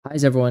Hi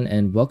everyone,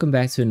 and welcome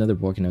back to another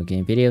Working Out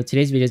game video.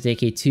 Today's video is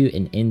dedicated to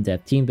an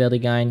in-depth team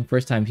building guide.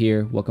 First time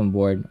here, welcome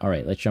aboard. All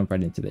right, let's jump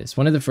right into this.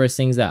 One of the first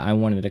things that I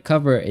wanted to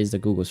cover is the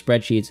Google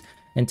spreadsheets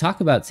and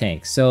talk about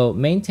tanks. So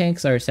main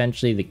tanks are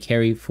essentially the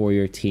carry for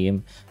your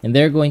team, and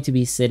they're going to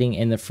be sitting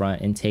in the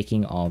front and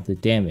taking all the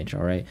damage.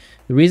 All right,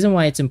 the reason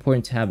why it's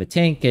important to have a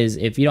tank is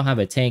if you don't have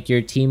a tank,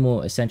 your team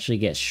will essentially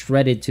get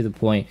shredded to the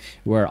point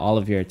where all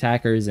of your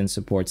attackers and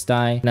supports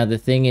die. Now the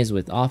thing is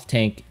with off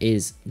tank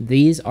is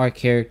these are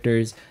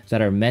characters that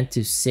are meant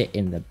to sit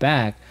in the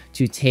back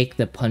to take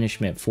the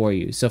punishment for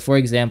you. So for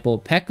example,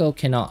 Pekko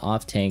cannot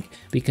off tank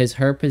because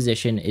her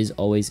position is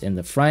always in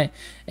the front,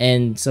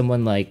 and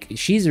someone like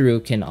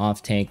Shizuru can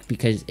off tank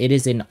because it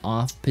is an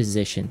off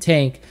position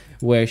tank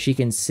where she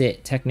can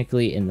sit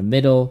technically in the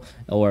middle,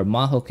 or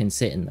Maho can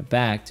sit in the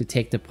back to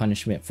take the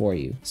punishment for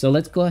you. So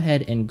let's go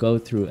ahead and go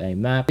through a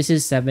map. This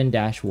is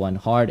 7-1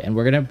 hard, and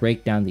we're gonna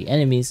break down the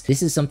enemies.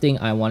 This is something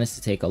I want us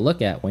to take a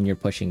look at when you're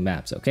pushing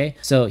maps, okay?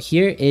 So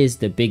here is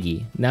the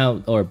biggie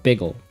now, or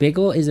Biggle.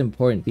 Biggle is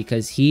important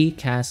because he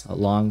casts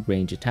long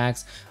range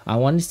attacks. I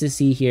want us to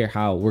see here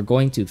how we're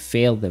going to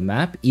fail the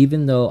map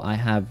even though I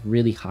have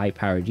really high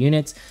powered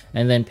units,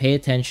 and then pay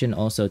attention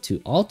also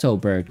to Alto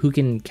Bird who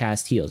can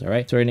cast heals. All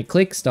right, so we're gonna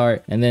click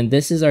start, and then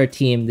this is our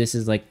team. This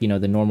is like, you know,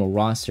 the normal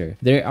roster.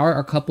 There are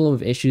a couple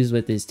of issues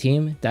with this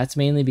team. That's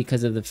mainly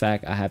because of the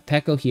fact I have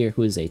Pekko here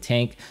who is a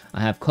tank,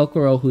 I have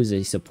Kokoro who's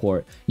a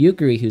support,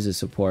 Yukari who's a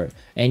support,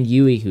 and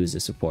Yui who's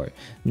a support.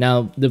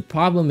 Now the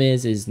problem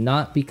is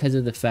not because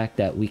of the fact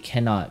that we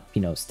cannot,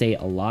 you know, stay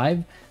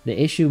alive. The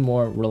issue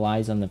more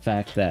relies on the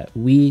fact that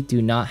we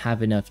do not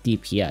have enough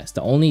DPS.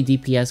 The only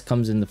DPS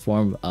comes in the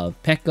form of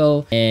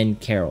Pekko and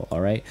Carol. All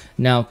right,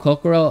 now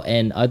Kokoro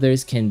and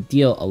others can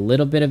deal a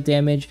little bit of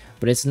damage,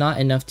 but it's not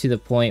enough to the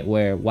point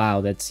where, wow,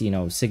 that's, you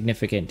know,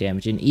 significant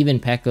damage. And even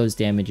Pekko's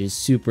damage is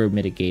super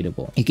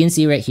mitigatable. You can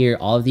see right here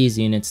all of these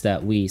units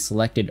that we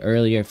selected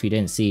earlier. If you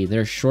didn't see,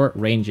 they're short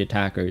range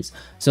attackers,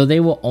 so they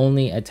will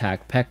only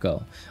attack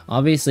Pekko.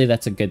 Obviously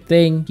that's a good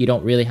thing. You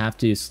don't really have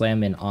to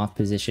slam an off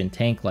position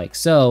tank like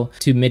so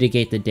to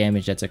mitigate the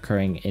damage that's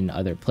occurring in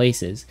other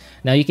places.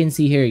 Now you can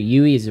see here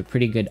Yui is a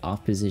pretty good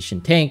off position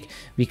tank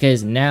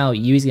because now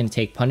Yui's going to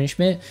take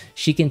punishment.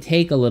 She can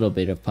take a little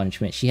bit of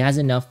punishment. She has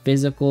enough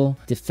physical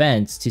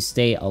defense to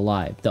stay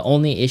alive. The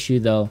only issue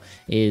though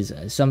is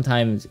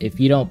sometimes if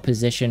you don't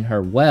position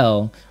her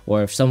well,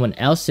 or if someone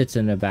else sits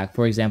in the back,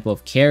 for example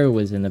if Kara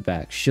was in the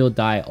back, she'll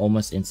die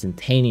almost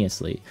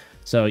instantaneously.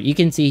 So you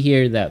can see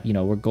here that, you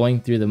know, we're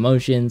going through the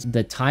motions.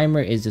 The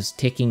timer is just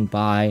ticking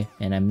by,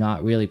 and I'm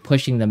not really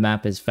pushing the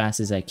map as fast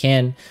as I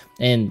can.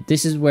 And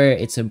this is where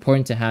it's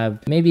important to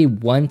have maybe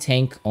one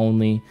tank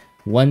only,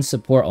 one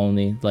support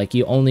only, like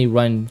you only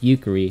run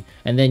Yukari,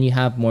 and then you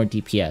have more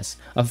DPS.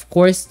 Of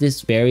course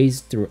this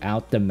varies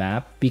throughout the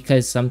map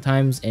because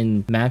sometimes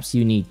in maps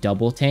you need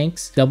double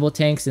tanks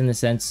in the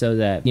sense so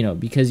that, you know,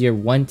 because your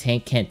one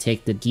tank can't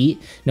take the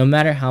heat, no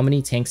matter how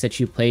many tanks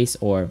that you place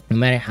or no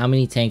matter how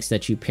many tanks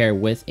that you pair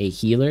with a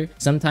healer,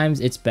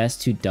 sometimes it's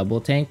best to double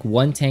tank,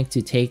 one tank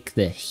to take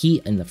the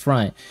heat in the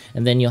front,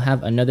 and then you'll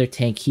have another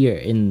tank here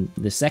in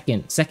the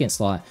second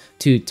slot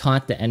to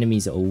taunt the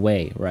enemies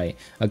away. Right,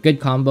 a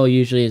good combo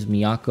usually is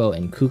Miyako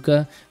and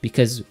Kuka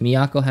because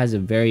Miyako has a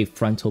very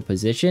frontal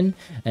position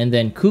and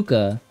then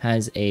Kuka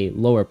has a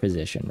lower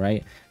position,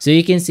 right? So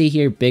you can see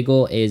here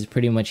Biggle is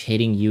pretty much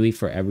hitting Yui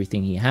for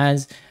everything he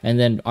has, and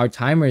then our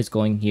timer is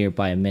going here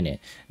by a minute.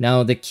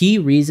 Now the key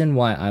reason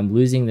why I'm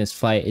losing this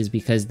fight is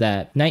because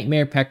that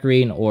Nightmare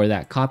Pecorine or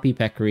that Copy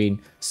Pecorine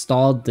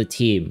stalled the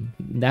team.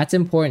 That's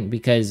important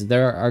because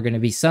there are going to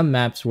be some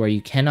maps where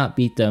you cannot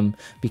beat them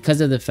because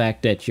of the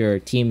fact that your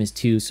team is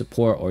too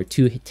support or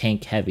too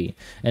tank heavy,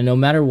 and no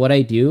matter what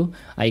I do,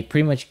 I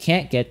pretty much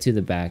can't get to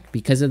the back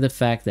because of the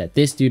fact that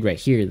this dude right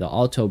here, the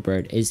Alto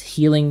Bird, is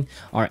healing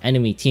our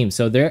enemy team,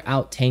 so they're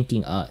out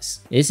tanking us.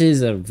 This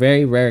is a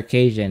very rare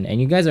occasion,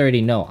 and you guys already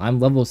know I'm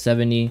level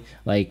 70,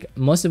 like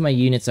most of my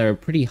units are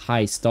pretty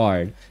high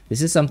starred.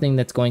 This is something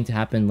that's going to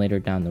happen later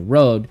down the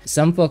road.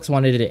 Some folks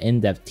wanted an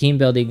in-depth team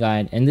building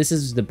guide, and this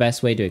is the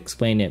best way to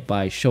explain it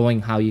by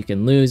showing how you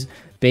can lose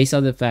based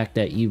on the fact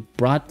that you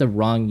brought the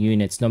wrong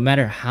units no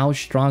matter how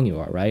strong you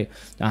are, right?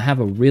 I have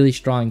a really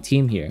strong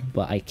team here,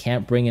 but I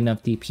can't bring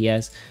enough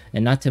DPS,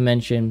 and not to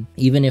mention,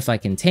 even if I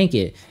can tank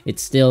it,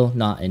 it's still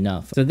not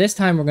enough. So this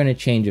time we're going to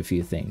change a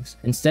few things.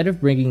 Instead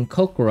of bringing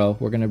Kokoro,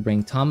 we're going to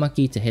bring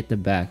Tamaki to hit the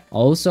back.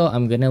 Also,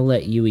 I'm going to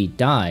let Yui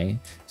die,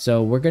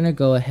 so we're going to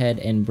go ahead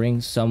and bring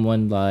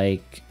someone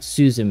like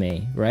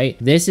Suzume, right?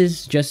 This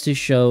is just to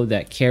show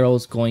that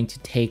Carol's going to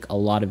take a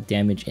lot of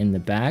damage in the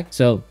back.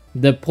 So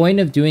the point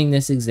of doing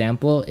this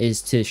example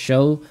is to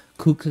show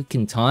Kuka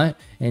can taunt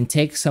and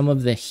take some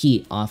of the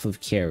heat off of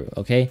Karu,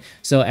 okay?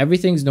 So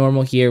everything's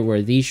normal here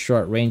where these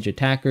short range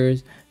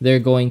attackers, they're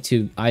going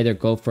to either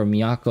go for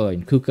Miyako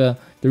and Kuka.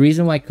 The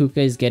reason why Kuka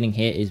is getting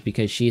hit is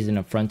because she's in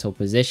a frontal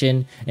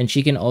position, and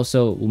she can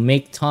also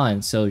make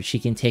taunts so she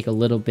can take a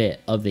little bit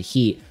of the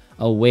heat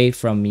away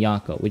from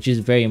Miyako, which is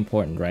very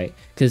important, right?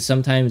 Because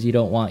sometimes you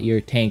don't want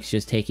your tanks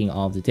just taking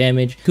all the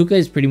damage. Kuka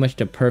is pretty much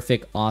the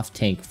perfect off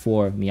tank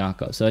for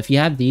Miyako. So if you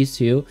have these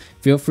two,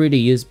 feel free to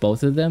use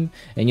both of them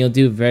and you'll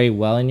do very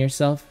well in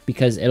yourself,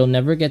 because it'll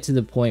never get to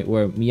the point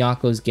where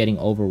Miyako's getting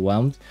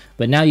overwhelmed.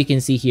 But now you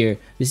can see here,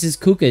 this is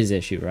Kuka's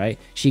issue, right?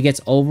 She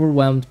gets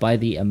overwhelmed by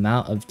the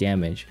amount of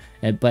damage.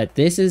 But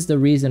this is the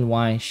reason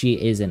why she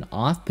is an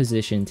off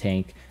position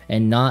tank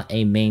and not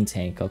a main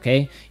tank,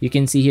 okay? You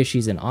can see here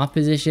she's in off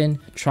position.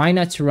 Try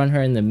not to run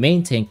her in the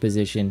main tank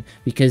position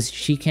because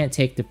she can't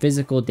take the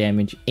physical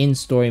damage in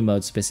story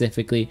mode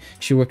specifically.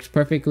 She works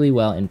perfectly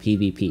well in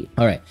PvP.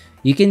 All right,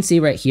 you can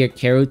see right here,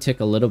 Karu took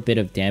a little bit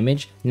of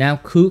damage. Now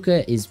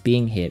Kuka is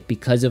being hit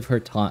because of her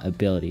taunt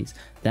abilities.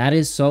 That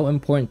is so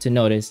important to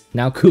notice.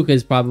 Now Kuka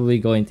is probably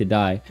going to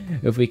die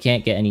if we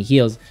can't get any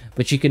heals.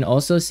 But you can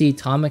also see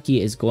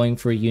Tamaki is going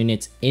for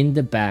units in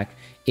the back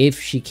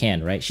if she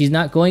can, right? She's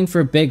not going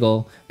for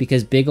Biggle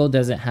because Biggle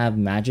doesn't have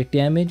magic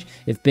damage.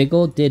 If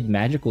Biggle did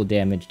magical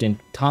damage, then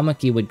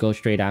Tamaki would go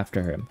straight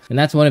after her. And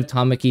that's one of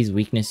Tamaki's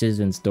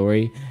weaknesses in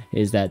story,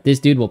 is that this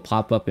dude will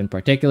pop up in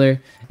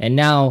particular. And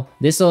now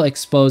this will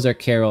expose our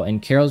Carol,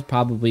 and Carol's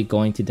probably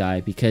going to die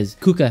because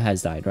Kuka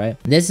has died,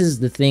 right? This is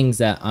the things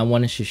that I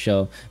want us to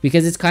show,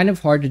 because it's kind of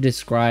hard to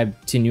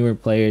describe to newer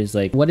players,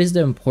 like what is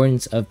the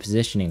importance of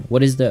positioning?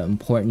 What is the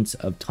importance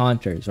of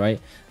taunters, right?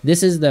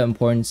 This is the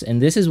importance,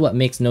 and this is what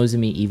makes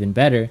Nozomi even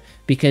better,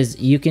 because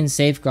you can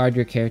safeguard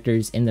your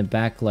characters in the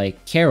back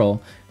like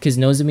Carol, because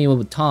Nozomi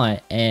will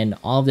taunt and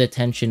all the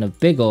attention of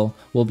Biggle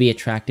will be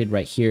attracted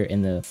right here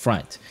in the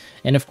front.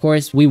 And of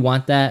course, we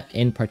want that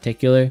in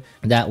particular.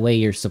 That way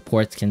your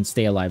supports can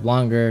stay alive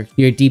longer,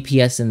 your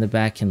DPS in the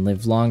back can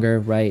live longer,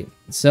 right?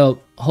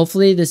 So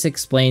hopefully this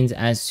explains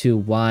as to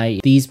why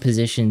these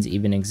positions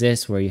even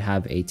exist, where you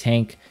have a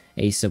tank,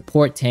 a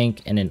support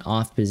tank, and an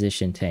off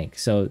position tank.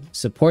 So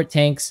support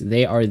tanks,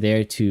 they are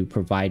there to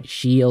provide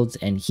shields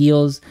and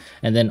heals,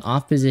 and then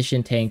off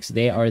position tanks,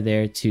 they are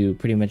there to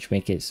pretty much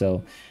make it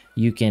so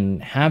you can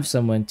have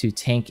someone to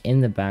tank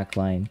in the back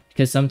line,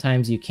 because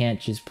sometimes you can't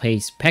just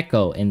place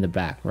Pekko in the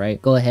back,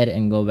 right? Go ahead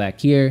and go back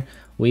here.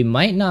 We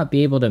might not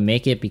be able to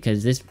make it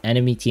because this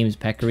enemy team's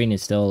Pecorine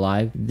is still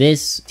alive.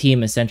 This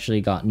team essentially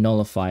got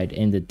nullified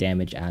in the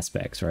damage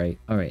aspects, right?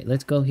 All right,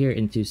 let's go here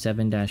into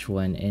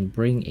 7-1 and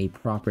bring a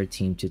proper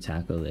team to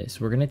tackle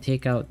this. We're going to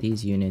take out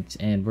these units,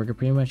 and we're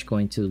pretty much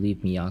going to leave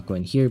Miyako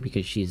in here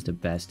because she's the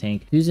best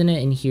tank. Suzuna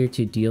in here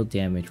to deal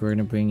damage. We're going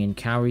to bring in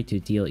Kaori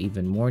to deal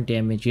even more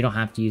damage. You don't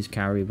have to use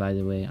Kaori, by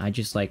the way. I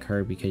just like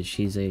her because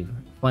she's a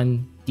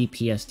fun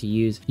DPS to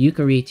use.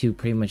 Yukari to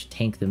pretty much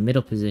tank the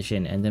middle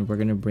position, and then we're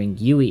going to bring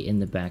Yui in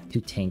the back to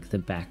tank the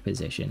back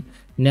position.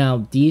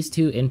 Now these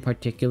two in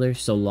particular,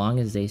 so long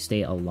as they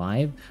stay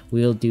alive,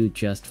 we'll do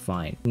just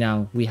fine.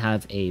 Now we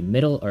have a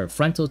middle or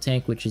frontal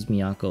tank, which is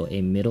Miyako,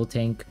 a middle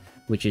tank,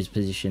 which is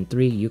position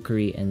 3,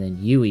 Yukari, and then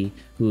Yui,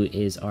 who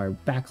is our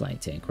backline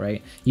tank,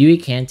 right? Yui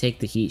can take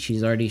the heat.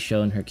 She's already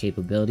shown her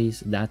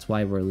capabilities. That's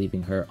why we're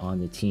leaving her on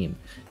the team.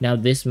 Now,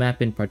 this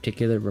map in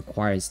particular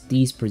requires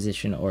these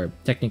position, or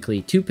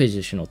technically 2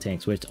 positional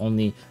tanks, where it's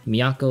only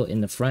Miyako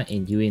in the front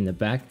and Yui in the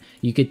back.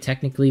 You could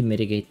technically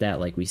mitigate that,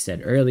 like we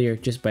said earlier,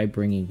 just by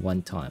bringing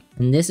 1 taunt.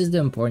 And this is the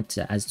importance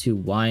as to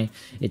why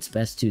it's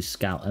best to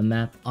scout a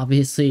map.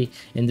 Obviously,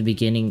 in the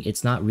beginning,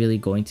 it's not really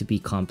going to be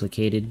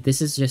complicated.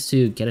 This is just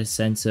to get a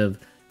sense of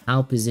how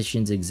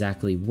positions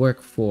exactly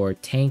work for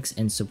tanks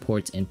and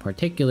supports in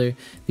particular,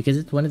 because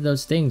it's one of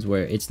those things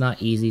where it's not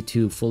easy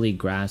to fully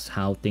grasp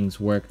how things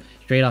work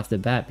straight off the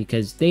bat,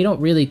 because they don't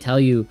really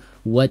tell you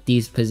what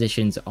these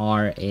positions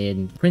are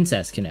in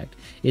Princess Connect.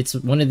 It's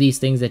one of these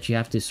things that you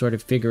have to sort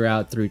of figure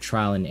out through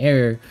trial and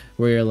error,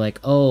 where you're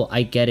like, oh,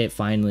 I get it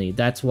finally.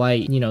 That's why,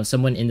 you know,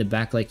 someone in the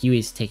back like you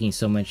is taking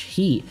so much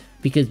heat,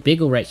 because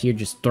Biggle right here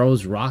just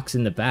throws rocks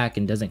in the back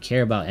and doesn't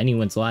care about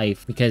anyone's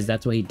life, because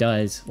that's what he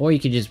does. Or you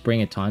could just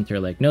bring a taunter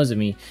like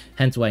Nozomi,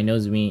 hence why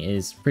Nozomi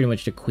is pretty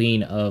much the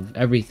queen of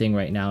everything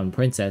right now in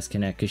Princess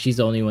Connect, because she's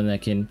the only one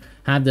that can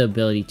have the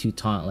ability to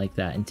taunt like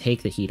that and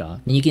take the heat off.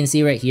 And you can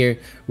see right here,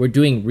 we're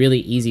doing really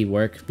easy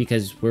work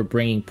because we're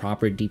bringing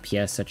proper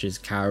DPS such as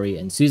Kaori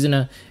and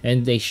Suzuna,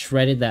 and they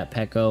shredded that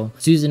Pekko.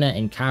 Suzuna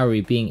and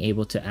Kaori being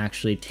able to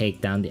actually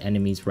take down the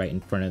enemies right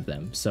in front of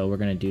them. So we're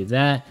going to do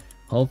that.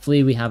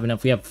 Hopefully we have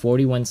enough. We have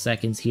 41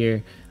 seconds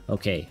here.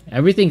 Okay,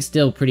 everything's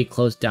still pretty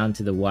close down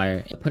to the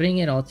wire. Putting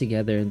it all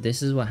together,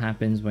 this is what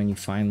happens when you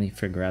finally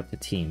figure out the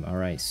team.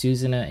 Alright,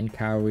 Suzuna and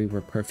Kaori were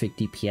perfect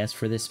DPS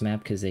for this map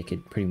because they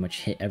could pretty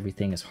much hit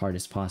everything as hard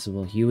as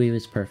possible. Yui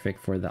was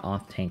perfect for the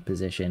off-tank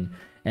position.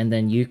 And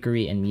then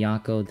Yukari and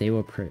Miyako, they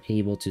were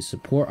able to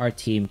support our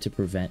team to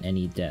prevent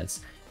any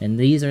deaths. And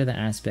these are the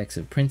aspects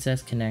of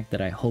Princess Connect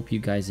that I hope you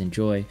guys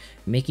enjoy,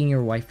 making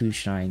your waifu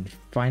shine,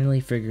 finally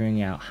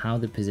figuring out how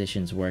the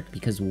positions work,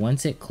 because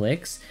once it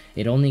clicks,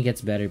 it only gets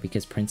better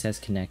because Princess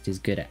Connect is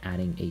good at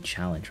adding a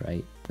challenge,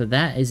 right? So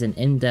that is an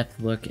in-depth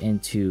look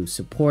into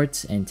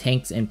supports and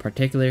tanks in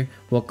particular.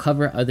 We'll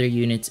cover other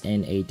units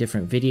in a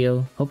different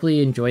video. Hopefully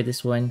you enjoyed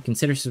this one.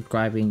 Consider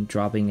subscribing,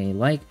 dropping a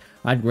like.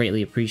 I'd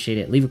greatly appreciate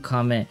it. Leave a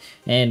comment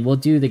and we'll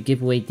do the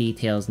giveaway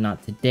details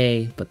not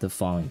today, but the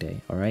following day.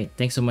 Alright,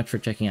 thanks so much for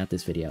checking out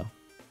this video.